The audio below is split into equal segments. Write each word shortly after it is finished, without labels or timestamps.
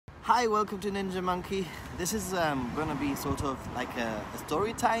Hi, welcome to Ninja Monkey. This is gonna be sort of like a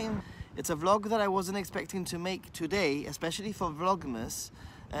story time. It's a vlog that I wasn't expecting to make today, especially for Vlogmas.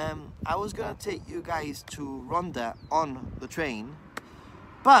 I was gonna take you guys to Ronda on the train,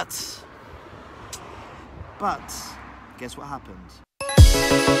 but guess what happened?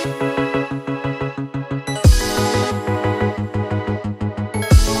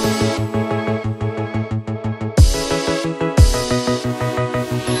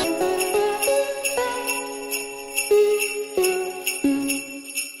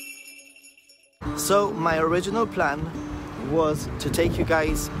 So my original plan was to take you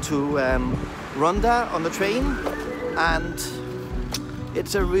guys to Ronda on the train, and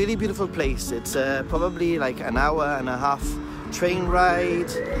it's a really beautiful place. It's probably like an hour and a half train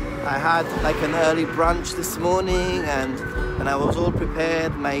ride. I had like an early brunch this morning, and I was all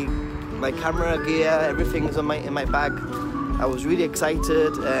prepared. My camera gear, everything is in my bag. I was really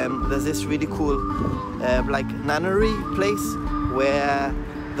excited. There's this really cool like nunnery place where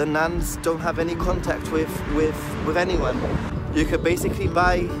the nuns don't have any contact with anyone. You could basically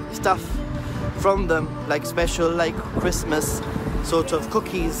buy stuff from them, like special like Christmas sort of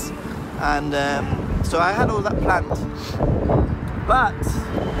cookies, and so I had all that planned. But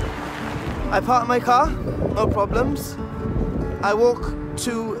I parked my car, no problems. I walk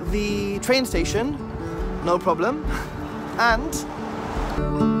to the train station, no problem, and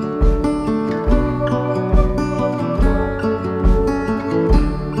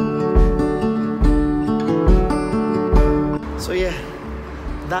so yeah,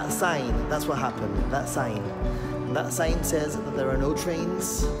 that sign, that's what happened. That sign says that there are no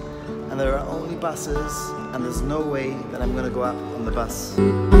trains and there are only buses, and there's no way that I'm gonna go out on the bus.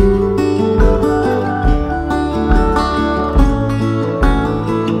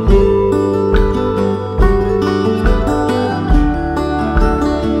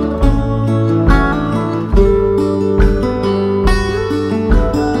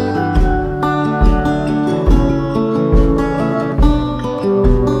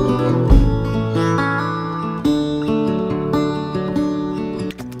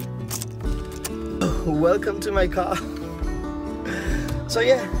 Welcome to my car. So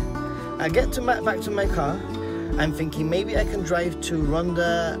yeah, I get back to my car. I'm thinking maybe I can drive to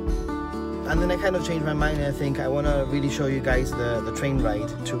Ronda, and then I kind of changed my mind, and I think I want to really show you guys the train ride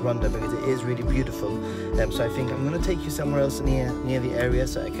to Ronda because it is really beautiful. So I think I'm going to take you somewhere else near the area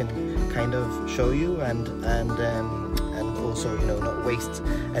so I can kind of show you and also, you know, not waste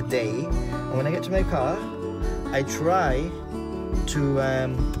a day. And when I get to my car, I try to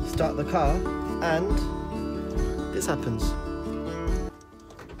start the car, and this happens.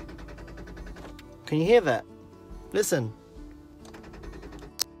 Can you hear that? Listen.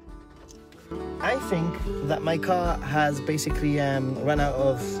 I think that my car has basically run out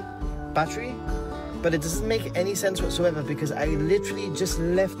of battery, but it doesn't make any sense whatsoever because I literally just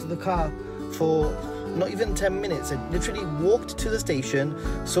left the car for not even 10 minutes. I literally walked to the station,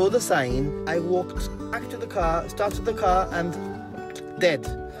 saw the sign, I walked back to the car, started the car, and dead.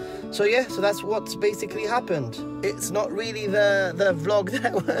 So yeah, so that's what's basically happened. It's not really the vlog that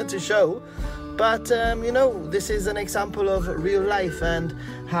I wanted to show, but you know, this is an example of real life and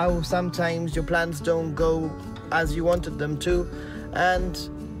how sometimes your plans don't go as you wanted them to, and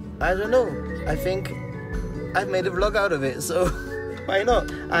I don't know, I think I've made a vlog out of it, so why not?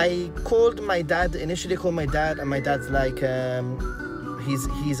 I called my dad, initially called my dad, and my dad's like,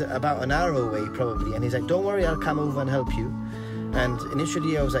 he's about an hour away probably, and he's like, don't worry, I'll come over and help you. And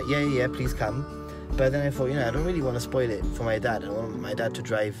initially I was like, yeah, please come. But then I thought, you know, I don't really want to spoil it for my dad. I want my dad to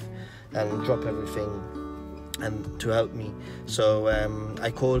drive and drop everything and to help me. So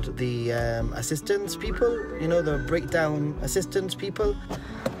I called the assistance people, you know, the breakdown assistance people.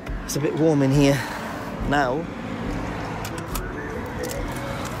 It's a bit warm in here now.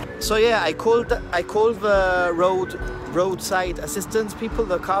 So yeah, I called the roadside assistance people,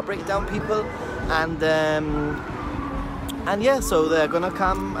 the car breakdown people, and yeah, so they're gonna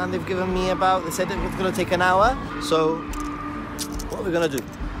come, and they've given me they said it's gonna take an hour. So what are we gonna do?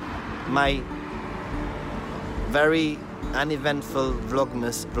 My very uneventful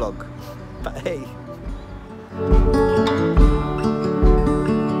Vlogmas vlog. But hey.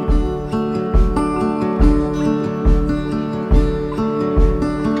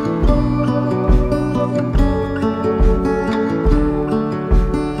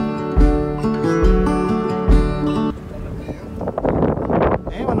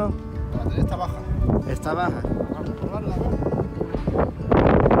 Está baja.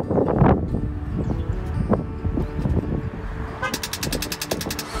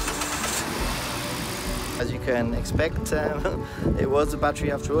 can expect. It was the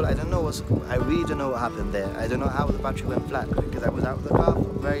battery after all. I really don't know what happened there. I don't know how the battery went flat, because I was out of the car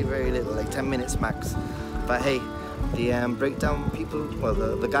for very, very little, like 10 minutes max. But hey, the breakdown people, well,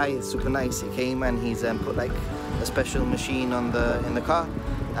 the guy is super nice. He came and he's put like a special machine on in the car,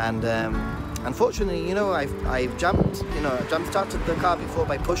 and unfortunately, you know, I've jump started the car before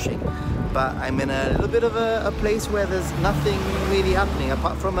by pushing, but I'm in a little bit of a place where there's nothing really happening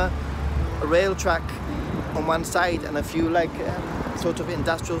apart from a rail track on one side and a few like sort of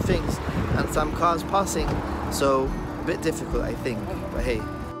industrial things and some cars passing, so a bit difficult, I think, but hey.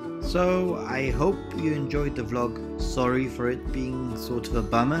 So I hope you enjoyed the vlog. Sorry for it being sort of a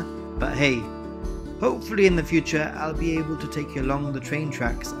bummer, but hey, hopefully in the future I'll be able to take you along the train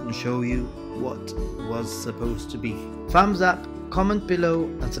tracks and show you what was supposed to be. Thumbs up, comment below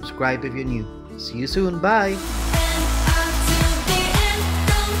and subscribe if you're new. See you soon, bye!